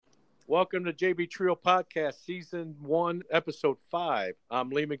Welcome to JB Trio Podcast, Season 1, Episode 5. I'm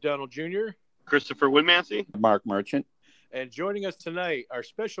Lee McDonald Jr. Christopher Woodmansey. Mark Merchant. And joining us tonight, our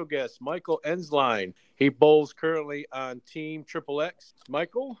special guest, Michael Ensline. He bowls currently on Team Triple X.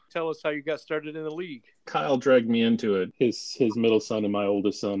 Michael, tell us how you got started in the league. Kyle dragged me into it. His middle son and my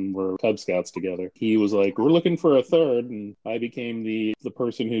oldest son were Cub Scouts together. He was like, we're looking for a third, and I became the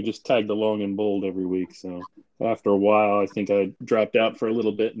person who just tagged along and bowled every week. So after a while, I think I dropped out for a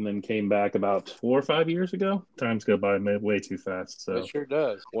little bit and then came back about 4 or 5 years ago. Times go by way too fast. So it sure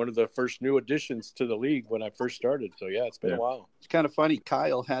does. One of the first new additions to the league when I first started. So yeah, it's been a while. It's kind of funny.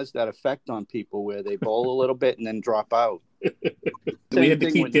 Kyle has that effect on people where they bowl a little bit and then drop out. We had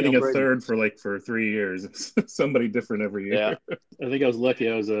to keep getting a third for 3 years. It's somebody different every year. Yeah. I think I was lucky.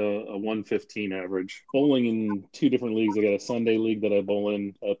 I was a 115 average. Bowling in 2 different leagues. I got a Sunday league that I bowl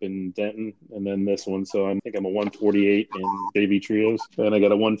in up in Denton, and then this one. So I think I'm a 148 in JV Trios, and I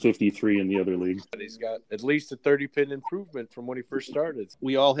got a 153 in the other league. He's got at least a 30-pin improvement from when he first started.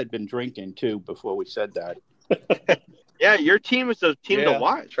 We all had been drinking, too, before we said that. Yeah, your team is a team to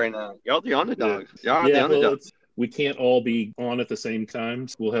watch right now. Y'all the underdogs. Y'all are the underdogs. We can't all be on at the same time.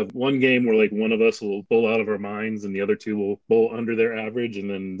 So we'll have one game where like one of us will bowl out of our minds and the other two will bowl under their average, and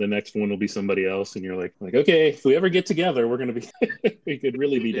then the next one will be somebody else. And you're like, okay, if we ever get together, we're going to be we could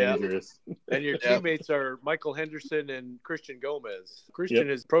really be dangerous. And your teammates are Michael Henderson and Christian Gomez. Christian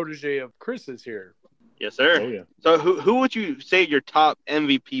is protege of Chris's here. Yes, sir. Oh, yeah. So who would you say your top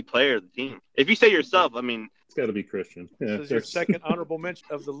MVP player of the team? If you say yourself, I mean, it's got to be Christian. Yeah, this is your second honorable mention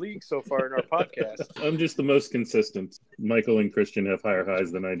of the league so far in our podcast. I'm just the most consistent. Michael and Christian have higher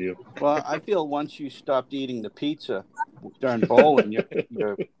highs than I do. Well, I feel once you stopped eating the pizza during bowling,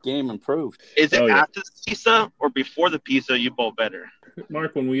 your game improved. Is it after the pizza or before the pizza you bowl better?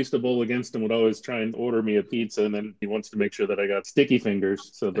 Mark, when we used to bowl against him, would always try and order me a pizza, and then he wants to make sure that I got sticky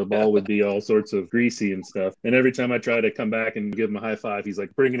fingers, so the ball would be all sorts of greasy and stuff. And every time I try to come back and give him a high five, he's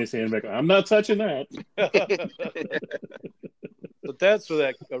like bringing his hand back. I'm not touching that. But that's where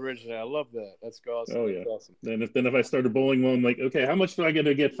that originated. I love that. That's awesome. Oh, yeah. That's awesome. Then if I started bowling well, I'm like, okay, how much do I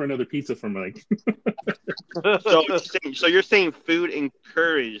get for another pizza from Mike? So you're saying food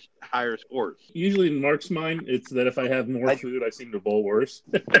encouraged higher scores? Usually in Mark's mind, it's that if I have more food, I seem to bowl worse.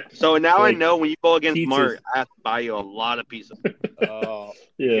 So now like, I know when you bowl against pizzas. Mark, I have to buy you a lot of pizza. Oh,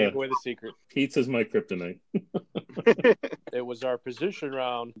 yeah. Gave away the secret. Pizza's my kryptonite. It was our position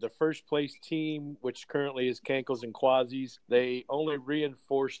round. The first place team, which currently is Cankles and Quasies, they only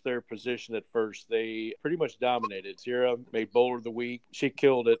reinforced their position at first. They pretty much dominated. Sierra made bowler of the week. She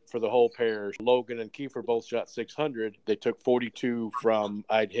killed it for the whole pair. Logan and Kiefer both shot 600. They took 42 from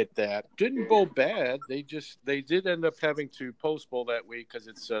I'd hit that. Didn't bowl bad. They did end up having to post bowl that week because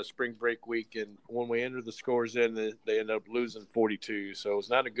it's spring break week. And when we entered the scores in, they ended up losing 42. So it was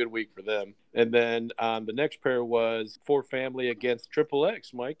not a good week for them. And then the next pair was Four Family against Triple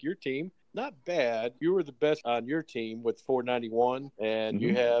X. Mike, your team. Not bad. You were the best on your team with 491, and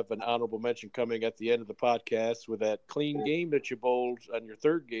you have an honorable mention coming at the end of the podcast with that clean game that you bowled on your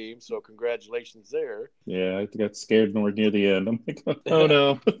third game. So congratulations there. Yeah, I got scared near the end. I'm like, oh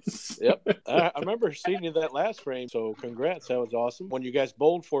no. Yep. I remember seeing you that last frame. So congrats. That was awesome. When you guys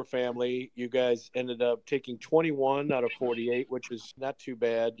bowled for family, you guys ended up taking 21 out of 48, which is not too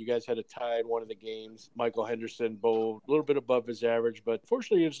bad. You guys had a tie in one of the games. Michael Henderson bowled a little bit above his average, but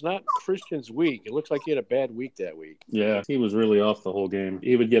fortunately it's not Christian's week. It looks like he had a bad week that week. Yeah, he was really off the whole game.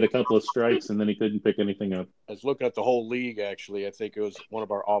 He would get a couple of strikes and then he couldn't pick anything up. I was looking at the whole league, actually. I think it was one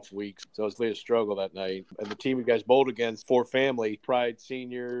of our off weeks. So it was really a struggle that night. And the team you guys bowled against, Four Family, Pride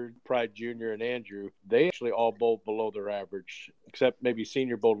Senior, Pride Junior, and Andrew, they actually all bowled below their average, except maybe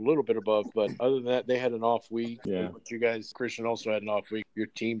Senior bowled a little bit above. But other than that, they had an off week. Yeah. But you guys, Christian, also had an off week. Your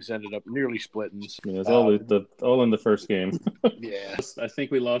teams ended up nearly splitting. Yeah, it's all in the first game. Yeah. I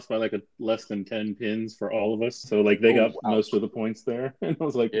think we lost by like less than 10 pins for all of us. So like they got most of the points there. And I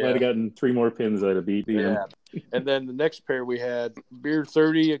was like, if I'd have gotten 3 more pins, I'd have beat them. And then the next pair we had Beer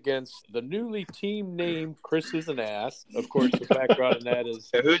 30 against the newly team named Chris is an Ass. Of course, the background in that is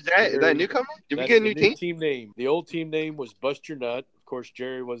who's that? Is that a newcomer? Did we get a new team? Team name. The old team name was Bust Your Nut. Of course,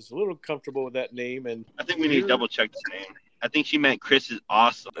 Jerry was a little comfortable with that name, and I think we need to double check this name. I think she meant Chris is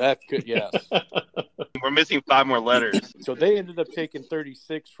awesome. That could, yes. We're missing 5 more letters. So they ended up taking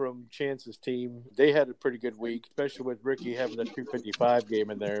 36 from Chance's team. They had a pretty good week, especially with Ricky having a 255 game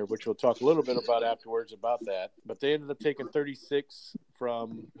in there, which we'll talk a little bit about afterwards about that. But they ended up taking 36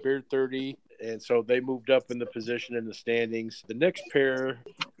 from Beard 30. And so they moved up in the position in the standings. The next pair,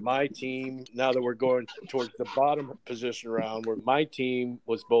 my team, now that we're going towards the bottom position round, where my team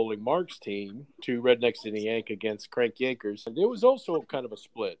was bowling Mark's team, 2 Rednecks in the Yank against Crank Yankers. And it was also kind of a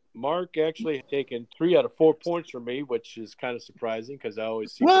split. Mark actually had taken 3 out of 4 points from me, which is kind of surprising because I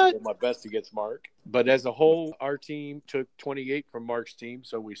always seem to do my best against Mark. But as a whole, our team took 28 from Mark's team,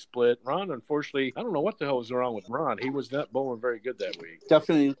 so we split. Ron, unfortunately, I don't know what the hell was wrong with Ron. He was not bowling very good that week.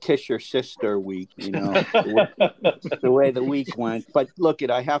 Definitely kiss your sister week, the way the week went. But look,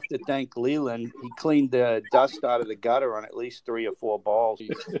 I have to thank Leland. He cleaned the dust out of the gutter on at least 3 or 4 balls.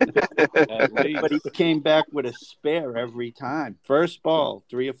 But he came back with a spare every time. First ball,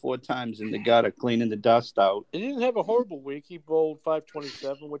 3 or 4 times in the gutter, cleaning the dust out. He didn't have a horrible week. He bowled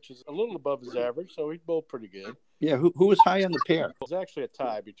 527, which is a little above his average, so he bowled pretty good. Yeah, who was high on the pair? It was actually a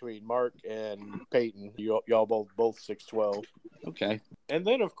tie between Mark and Peyton. Y'all both 612. Okay. And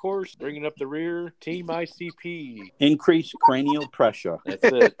then, of course, bringing up the rear, Team ICP. Increased cranial pressure. That's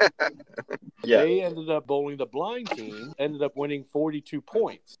it. Yeah. They ended up bowling the blind team, ended up winning 42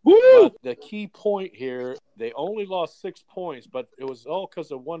 points. Woo! But the key point here, they only lost 6 points, but it was all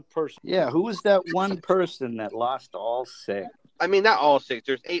because of one person. Yeah, who was that one person that lost all 6? I mean, not all 6.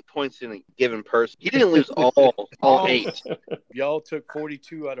 There's 8 points in a given person. He didn't lose all 8. Y'all took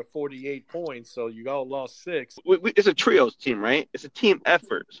 42 out of 48 points, so you all lost 6. It's a trios team, right? It's a team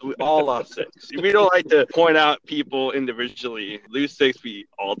effort, so we all lost 6. We don't like to point out people individually. Lose 6, we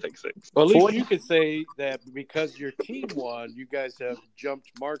all take 6. Well, at least you could say that because your team won, you guys have jumped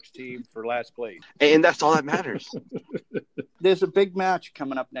Mark's team for last place. And that's all that matters. There's a big match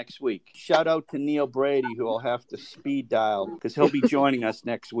coming up next week. Shout out to Neil Brady, who will have to speed dial because he'll be joining us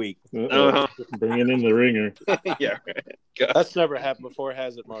next week. Bringing in the ringer. Yeah. That's never happened before,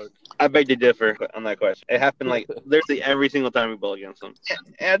 has it, Mark? I beg to differ on that question. It happened like literally every single time we bowl against them.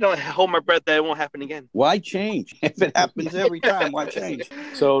 And I don't hold my breath that it won't happen again. Why change? If it happens every time, why change?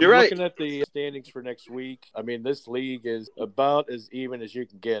 So You're right. Looking at the standings for next week, I mean, this league is about as even as you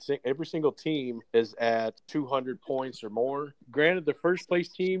can get. Every single team is at 200 points or more. Granted, the first place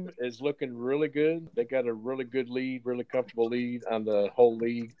team is looking really good. They got a really good lead, really comfortable lead on the whole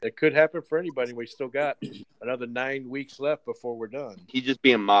league. It could happen for anybody. We still got another 9 weeks left before we're done. He's just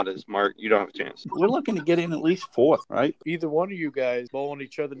being modest, Mark. You don't have a chance. We're looking to get in at least 4th, right? Either one of you guys bowling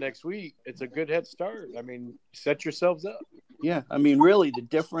each other next week, it's a good head start. I mean, set yourselves up. Yeah, I mean, really, the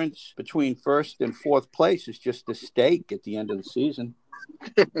difference between 1st and 4th place is just a steak at the end of the season.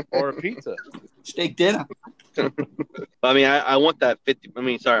 Or a pizza. Steak dinner. I mean, I want that 50. I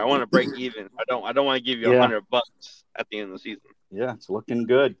mean, sorry, I want to break even. I don't want to give you $100 at the end of the season. Yeah, it's looking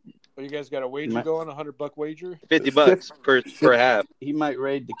good. Well, you guys got a wager going, $100 wager? $50 per half. He might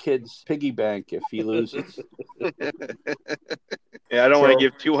raid the kid's piggy bank if he loses. Yeah, I don't want to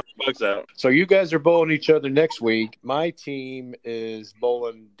give $200 out. So you guys are bowling each other next week. My team is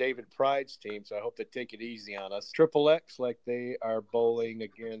bowling David Pride's team, so I hope they take it easy on us. Triple X, like they are bowling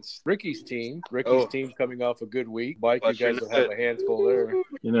against Ricky's team. Ricky's team coming off a good week. Mike, you guys will have a handful there.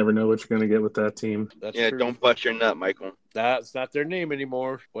 You never know what you're going to get with that team. That's true. Don't bust your nut, Michael. That's not their name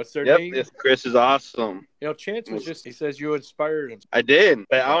anymore. What's their name? Yep, Chris is awesome. You know, Chance was just, he says you inspired him. I did,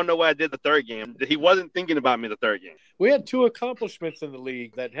 but I don't know what I did the third game. He wasn't thinking about me the third game. We had 2 accomplishments in the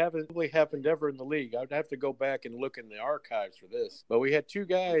league that haven't really happened ever in the league. I'd have to go back and look in the archives for this. But we had 2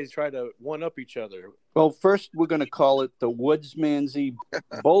 guys try to one-up each other. Well, first we're going to call it the Woodsmansey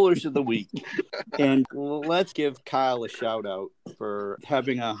Bowlers of the Week. And let's give Kyle a shout-out for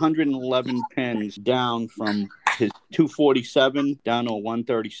having 111 pins down from his 247 down to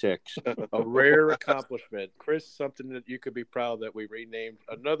 136. A rare accomplishment. Chris, something that you could be proud that we renamed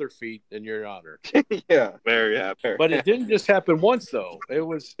another feat in your honor. Yeah, very happy. But it didn't just happen once, though. It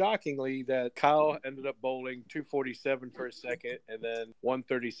was shockingly that Kyle ended up bowling 247 for a second and then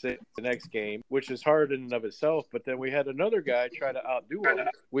 136 the next game, which is hard in and of itself. But then we had another guy try to outdo him.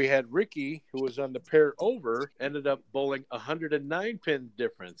 We had Ricky, who was on the pair over, ended up bowling 109 pin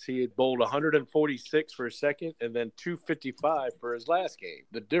difference. He had bowled 146 for a second and then 255 for his last game.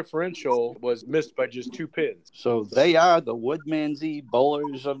 The differential was missed by just 2 pins. So they are the Woodmansey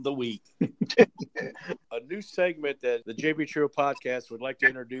Bowlers of the Week. A new segment that the JB Trio podcast would like to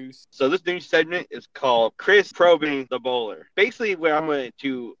introduce. So this new segment is called Chris Probing the Bowler. Basically, where I'm going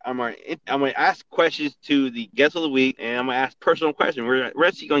to ask questions to the guest of the week, and I'm going to ask personal questions. We're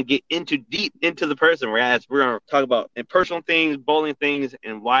actually going to get deep into the person. We're going to talk about personal things, bowling things,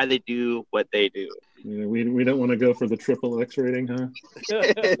 and why they do what they do. Yeah, we don't want to go for the triple X rating, huh?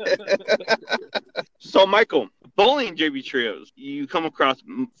 So, Michael, bowling JB Trios, you come across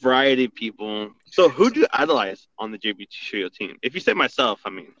a variety of people. So who do you idolize on the JB Trio team? If you say myself,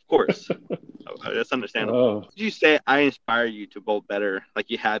 I mean, of course. That's understandable. Oh, Would you say I inspire you to bowl better like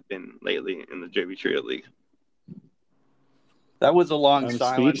you have been lately in the JV Trio League? That was a long I'm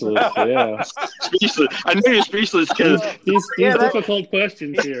silence. speechless. Yeah. Speechless. I know you're speechless because These Yeah, that- difficult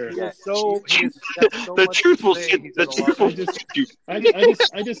questions here. He is so the much truth to will say, set he's the at a truth loss. will set you.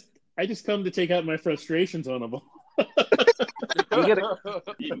 I just come to take out my frustrations on them.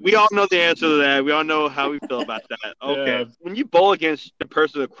 We all know the answer to that. We all know how we feel about that. Okay. Yeah. When you bowl against the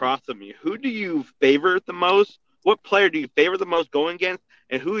person across from you, who do you favor the most? What player do you favor the most going against?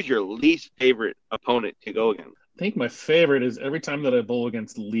 And who is your least favorite opponent to go against? I think my favorite is every time that I bowl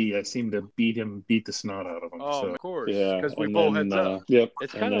against Lee, I seem to beat the snot out of him. Oh, So, of course, yeah, because we and bowl then, heads up. Yep.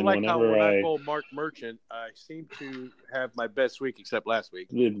 It's and kind of then like how when whenever I bowl Mark Merchant, I seem to have my best week except last week.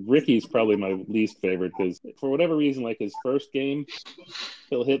 Ricky's probably my least favorite because for whatever reason, like his first game,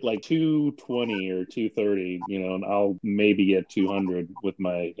 he'll hit like 220 or 230, and I'll maybe get 200 with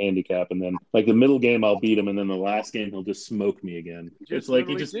my handicap, and then like the middle game I'll beat him, and then the last game he'll just smoke me again. It's like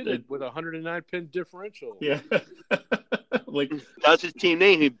he did it with a 109 pin differential. Yeah. Like that's his team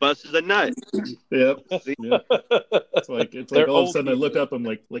name. He busts a nut. Yep. See? Yep. It's like all of a sudden I look up, I'm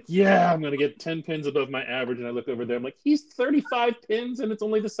like yeah, I'm gonna get 10 pins above my average, and I look over there, I'm like, he's 35 pins and it's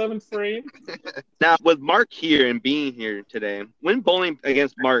only the 7th frame. Now with Mark here and being here today, when bowling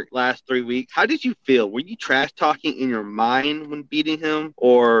against Mark last 3 weeks, how did you feel? Were you trash talking in your mind when beating him,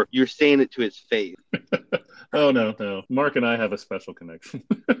 or you're saying it to his face? Oh no. Mark and I have a special connection.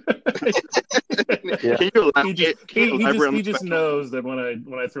 Yeah. He just knows that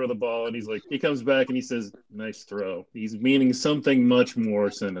when I throw the ball and he comes back and he says, "Nice throw." He's meaning something much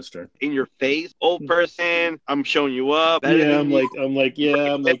more sinister. In your face, old person, I'm showing you up. Yeah, I'm like,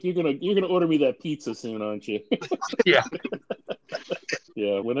 you're gonna order me that pizza soon, aren't you? Yeah.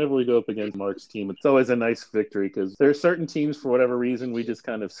 Yeah, whenever we go up against Mark's team, it's always a nice victory because there are certain teams, for whatever reason, we just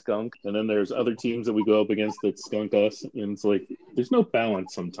kind of skunk. And then there's other teams that we go up against that skunk us. And it's like, there's no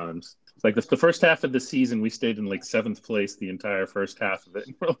balance sometimes. It's like the first half of the season, we stayed in like 7th place the entire first half of it.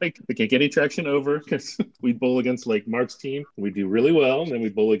 And we're like, we can't get any traction over because we bowl against like Mark's team. We do really well. And then we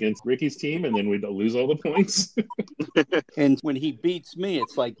bowl against Ricky's team and then we lose all the points. And when he beats me,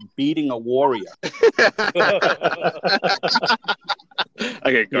 it's like beating a warrior.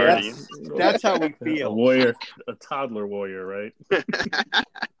 Okay, guardian. That's how we feel. A warrior, a toddler warrior, right?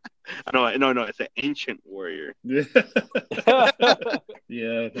 No, it's an ancient warrior. Yeah,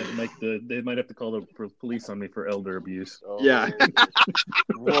 yeah. They might have to call the police on me for elder abuse. Oh. Yeah.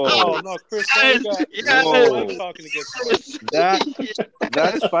 Whoa, no, Chris. Yes. Whoa. I'm talking against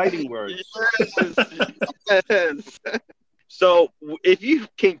That's fighting words. Yes. So, if you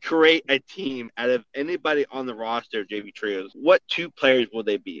can create a team out of anybody on the roster of JV Trios, what 2 players will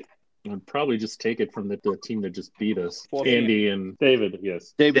they be? I'd probably just take it from the team that just beat us. Well, Andy and David,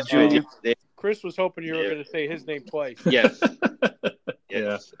 yes. David Jr. Chris was hoping you were going to say his name twice. Yes.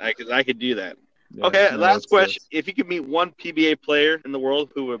 Yeah. I could do that. Yeah, Okay, no, last it's- question. If you could meet one PBA player in the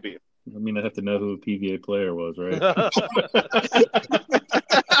world, who would it be? I mean, I have to know who the PVA player was, right?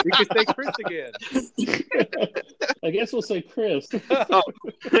 You could say Chris again. I guess we'll say Chris. Oh,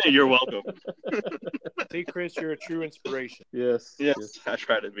 you're welcome. See, Chris, you're a true inspiration. Yes. Yes, I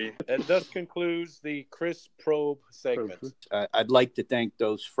try to be. And thus concludes the Chris Probe segment. I'd like to thank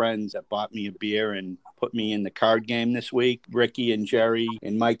those friends that bought me a beer and put me in the card game this week. Ricky and Jerry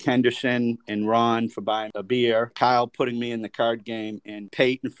and Mike Henderson and Ron for buying a beer. Kyle putting me in the card game, and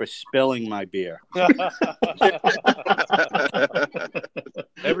Peyton for spilling my beer.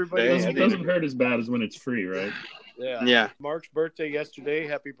 Everybody Man, It doesn't hurt as bad as when it's free, right? Yeah. Yeah. Mark's birthday yesterday.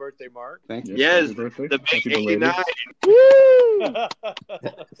 Happy birthday, Mark. Thank you. Yes, Happy birthday. the Happy big belated. 89. Woo!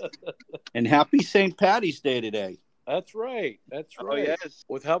 And happy St. Patty's Day today. That's right. That's Oh, right. yes.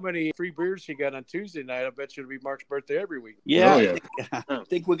 With how many free beers he got on Tuesday night, I bet you it'll be Mark's birthday every week. Yeah, Oh, yeah. I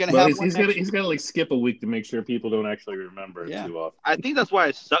think we're gonna Well, have one he's next- got to like skip a week to make sure people don't actually remember it Yeah. too often. I think that's why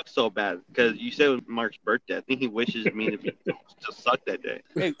it sucks so bad, because you said it was Mark's birthday. I think he wishes me to suck that day.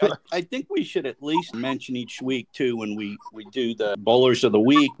 Hey, I think we should at least mention each week too when we do the bowlers of the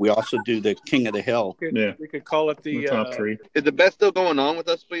week. We also do the King of the Hill. Yeah. We could call it The the top 3. Is the bet still going on with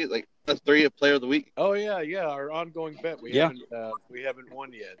us, please? Like us 3 of player of the week? Oh yeah. Our ongoing bet. We haven't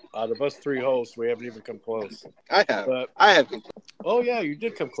won yet. Out of us 3 hosts, we haven't even come close. I have. But I have oh yeah, you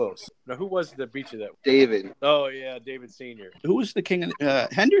did come close. Now who was it that beat you that? David. Oh yeah, David Senior. Who was the King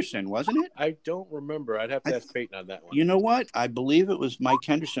of Henderson, wasn't it? I don't remember. I'd have to ask Peyton on that one. You know what? I believe it was Mike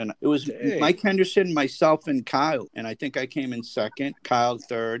Henderson. It was Dang. Mike Henderson, myself, and Kyle. And I think I came in second, Kyle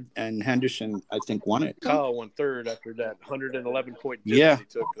third, and Henderson, I think, won it. Kyle won third after that 111 point dip Yeah. he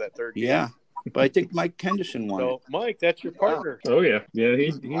took for that third game. Yeah. but I think Mike Henderson won it. So, Mike, that's your partner. Oh yeah,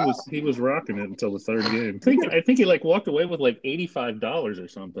 he was rocking it until the third game. I think he like walked away with like $85 or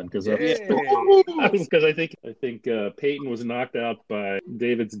something because I think Peyton was knocked out by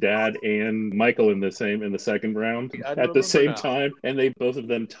David's dad and Michael in the second round at the same time, and they both of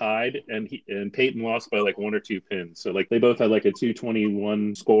them tied, and Peyton lost by like 1 or 2 pins. So like they both had like a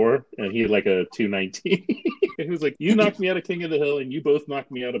 221 score, and he had like a 219. He was like, "You knocked me out of King of the Hill, and you both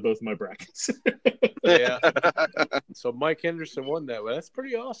knocked me out of both my brackets." Yeah. So Mike Henderson won that. Well, that's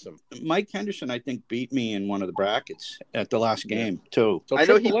pretty awesome. Mike Henderson, I think, beat me in one of the brackets at the last game too. So I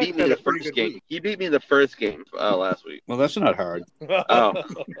know he Triple X beat me had the a pretty first good game. week. He beat me the first game last week. Well, that's not hard. Oh,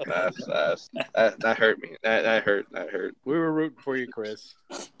 that hurt me. That hurt. We were rooting for you, Chris.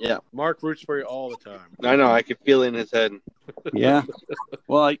 Yeah. Mark roots for you all the time. I know. I could feel it in his head. Yeah.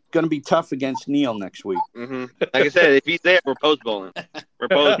 Well, it's going to be tough against Neil next week. Mm-hmm. Like I said, if he's there, we're post bowling. We're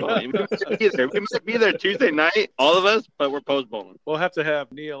post bowling. We might be there Tuesday night, all of us, but we're post bowling. We'll have to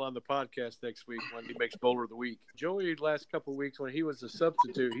have Neil on the podcast next week when he makes Bowler of the Week. Joey, last couple of weeks when he was a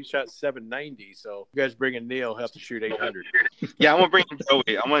substitute, he shot 790. So you guys bringing Neil have to shoot 800. Yeah, I'm gonna bring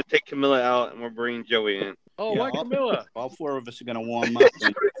Joey. I'm gonna take Camilla out, and we're bringing Joey in. Oh, Yeah, why Camilla? All 4 of us are going to warm up.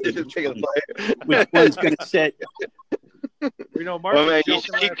 And which Well, one's going to sit? You know, Mark. man, you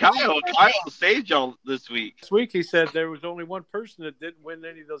should keep Kyle. Kyle saved y'all this week. This week he said there was only one person that didn't win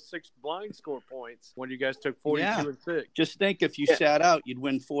any of those 6 blind score points when you guys took 42 and 6. Just think if you sat out, you'd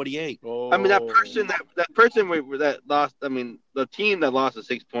win 48. Oh. I mean, that person that lost. I mean, the team that lost the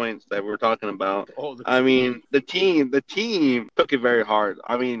 6 points that we're talking about. Oh, I mean, the team took it very hard.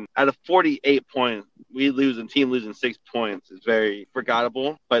 I mean, out of 48 points, team losing 6 points is very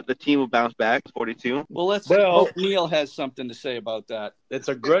forgettable. But the team will bounce back. 42. Well, let's Well- hope Neil has something to say about that. It's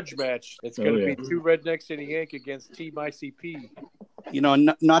a grudge match. It's going to yeah. be 2 rednecks and a Yank against Team ICP. You know,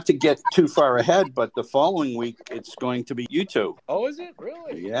 not to get too far ahead, but the following week it's going to be you two. Oh, is it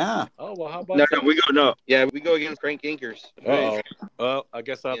really? Yeah. Oh well, how about No, that? we go against Frank Inkers. Uh-oh. Well, I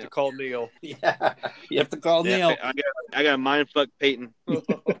guess I'll have to call Neil. Yeah. You have to call Yeah, Neil. I got mind fuck Peyton.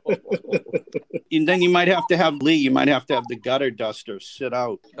 And then you might have to have Lee. You might have to have the gutter duster sit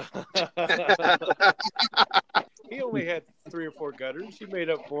out. He only had 3 or 4 gutters. He made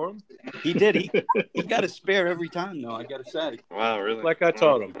up for him, He did. He got a spare every time, though, I got to say. Wow, really? like I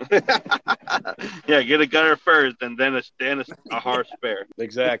taught him. Yeah, get a gutter first, and then a hard spare.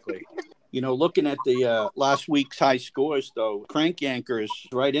 Exactly. You know, looking at the last week's high scores, though, Crank Yankers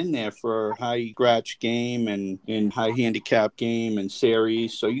right in there for high scratch game and high handicap game and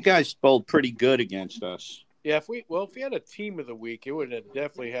series. So you guys bowled pretty good against us. Yeah, if we had a team of the week, it would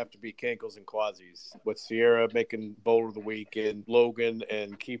definitely have to be Cankles and Quasies, with Sierra making Bowler of the Week and Logan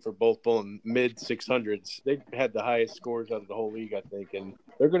and Kiefer both bowling mid 600s. They had the highest scores out of the whole league, I think, and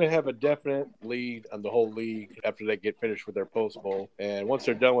they're going to have a definite lead on the whole league after they get finished with their post bowl. And once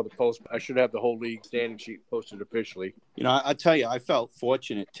they're done with the post, I should have the whole league standing sheet posted officially. You know, I tell you, I felt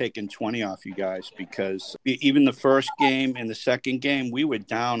fortunate taking 20 off you guys because even the first game and the second game, we were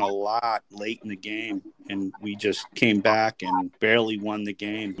down a lot late in the game. And we just came back and barely won the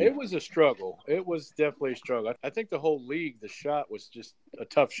game. It was a struggle. It was definitely a struggle. I think the whole league, the shot was just a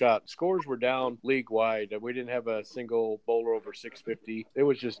tough shot. Scores were down league-wide. We didn't have a single bowler over 650. It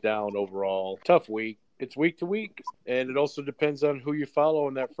was just down overall. Tough week. It's week to week, and it also depends on who you follow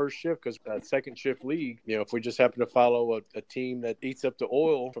in that first shift, because that second shift league, you know, if we just happen to follow a team that eats up the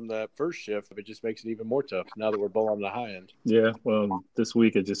oil from that first shift, it just makes it even more tough now that we're bowling on the high end. Yeah, well, this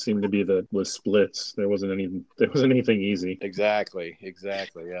week it just seemed to be was splits. There wasn't anything easy. Exactly,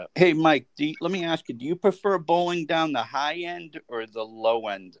 yeah. Hey, Mike, let me ask you, do you prefer bowling down the high end or the low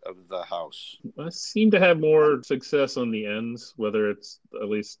end of the house? I seem to have more success on the ends, whether it's at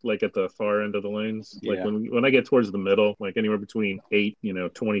least like at the far end of the lanes. Like Yeah. when I get towards the middle, like anywhere between 8,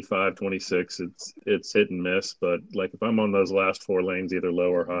 25, 26, it's hit and miss. But like if I'm on those last 4 lanes, either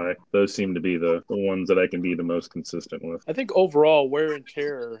low or high, those seem to be the ones that I can be the most consistent with. I think overall wear and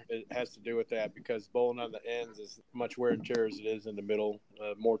tear has to do with that, because bowling on the ends is much wear and tear as it is in the middle,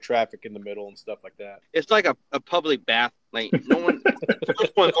 more traffic in the middle and stuff like that. It's like a public bath. Like no one, the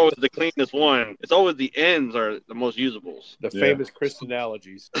first one's always the cleanest one. It's always the ends are the most usables. The Yeah. famous Chris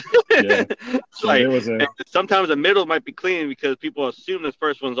analogies. Yeah. It's like There was a sometimes the middle might be clean because people assume the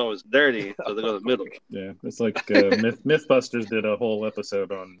first one's always dirty, so they go to the middle. Yeah, it's like Mythbusters did a whole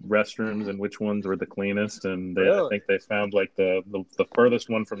episode on restrooms and which ones were the cleanest, and I Really? think they found like the furthest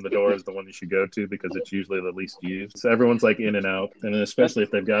one from the door is the one you should go to because it's usually the least used. So everyone's like in and out, and then especially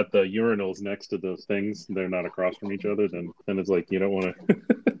if they've got the urinals next to those things, they're not across from each other. Then it's like you don't want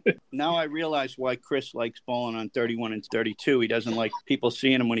to. Now I realize why Chris likes bowling on 31 and 32. He doesn't like people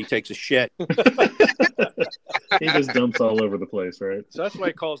seeing him when he takes a shit. He just dumps all over the place, right? So that's why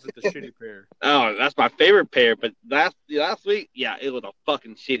he calls it the shitty pair. Oh, that's my favorite pair. But last week, yeah, it was a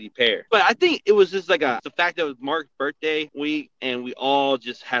fucking shitty pair. But I think it was just like the fact that it was Mark's birthday week, and we all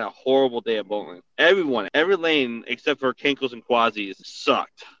just had a horrible day of bowling. Everyone, every lane except for Kankles and Quasis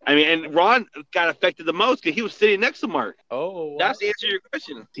sucked. I mean, and Ron got affected the most because he was sitting next to Mark. Oh, wow. That's the answer to your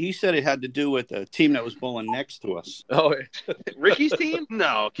question. He said it had to do with the team that was bowling next to us. Oh, Ricky's team?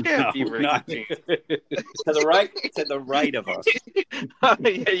 No, can't be No, Ricky's not- team. To the right of us.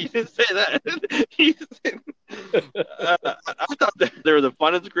 Yeah, you didn't say that. You said- I thought they were the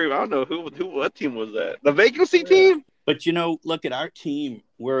funnest group. I don't know what team was that? The vacancy team? But look at our team.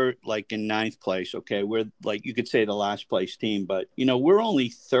 We're like in 9th place. Okay, we're like, you could say the last place team, but we're only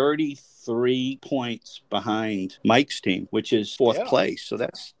 33 points behind Mike's team, which is 4th place. So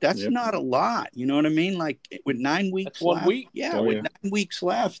that's not a lot. You know what I mean? Like with 9 weeks That's 1 left, week. with 9 weeks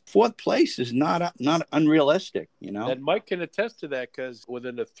left, 4th place is not unrealistic. And Mike can attest to that because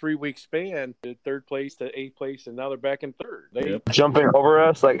within a 3-week span, 3rd place to 8th place, and now they're back in 3rd. Jumping over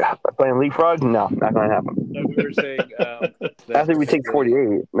us like playing leapfrog? No, not going to happen. We were saying I think we take 48.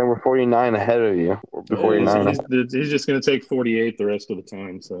 Then we're 49 ahead of you. We're 49. He's just going to take 48 the rest of the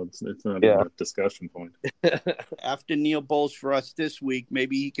time, so it's not a discussion point. After Neil bowls for us this week,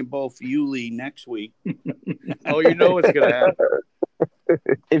 maybe he can bowl for you, Lee, next week. Oh, you know what's going to happen.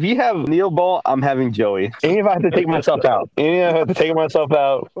 If you have Neil Ball, I'm having Joey. Even if I have to take myself out.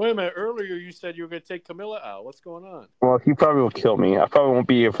 Wait a minute. Earlier, you said you were going to take Camilla out. What's going on? Well, he probably will kill me. I probably won't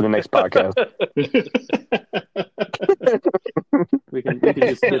be here for the next podcast. We can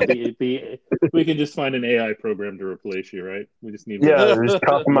just get we can just find an AI program to replace you, right? We just need just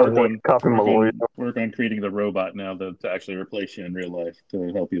copy my voice. Work on creating the robot now to actually replace you in real life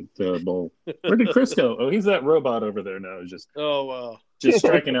to help you bowl. Where did Chris go? Oh, he's that robot over there now. Just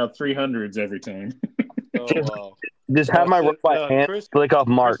striking out 300s every time. Oh, wow. Just have my robot hand flick off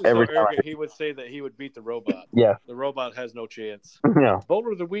Mark every time. He would say that he would beat the robot. Yeah. The robot has no chance. Yeah.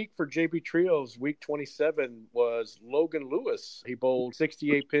 Bowler of the week for JB Trios, week 27, was Logan Lewis. He bowled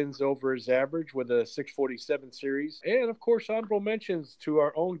 68 pins over his average with a 647 series. And, of course, honorable mentions to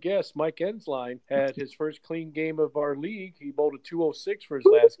our own guest, Mike Ensline, had his first clean game of our league. He bowled a 206 for his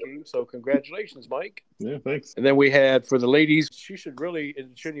last game, so congratulations, Mike. Yeah, thanks. And then we had, for the ladies, it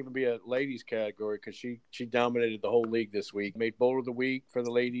shouldn't even be a ladies category because she dominated the whole league this week. Made bowler of the week for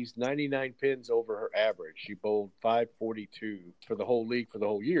the ladies, 99 pins over her average. She bowled 542 for the whole league for the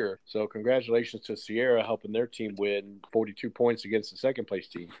whole year. So congratulations to Sierra helping their team win 42 points against the second place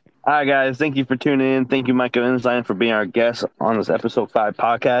team. All right, guys. Thank you for tuning in. Thank you, Michael Ensline, for being our guest on this episode 5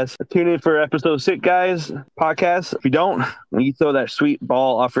 podcast. Tune in for episode 6, guys, podcast. If you don't, when you throw that sweet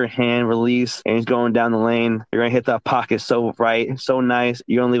ball off your hand, release, and he's going down the lane, you're going to hit that pocket so right, so nice.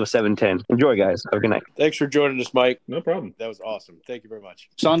 You're going to leave a 7-10. Enjoy, guys. Have a good night. Thanks for joining us, Mike. No problem. That was awesome. Thank you very much.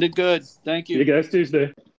 Sounded good. Thank you. See you guys Tuesday.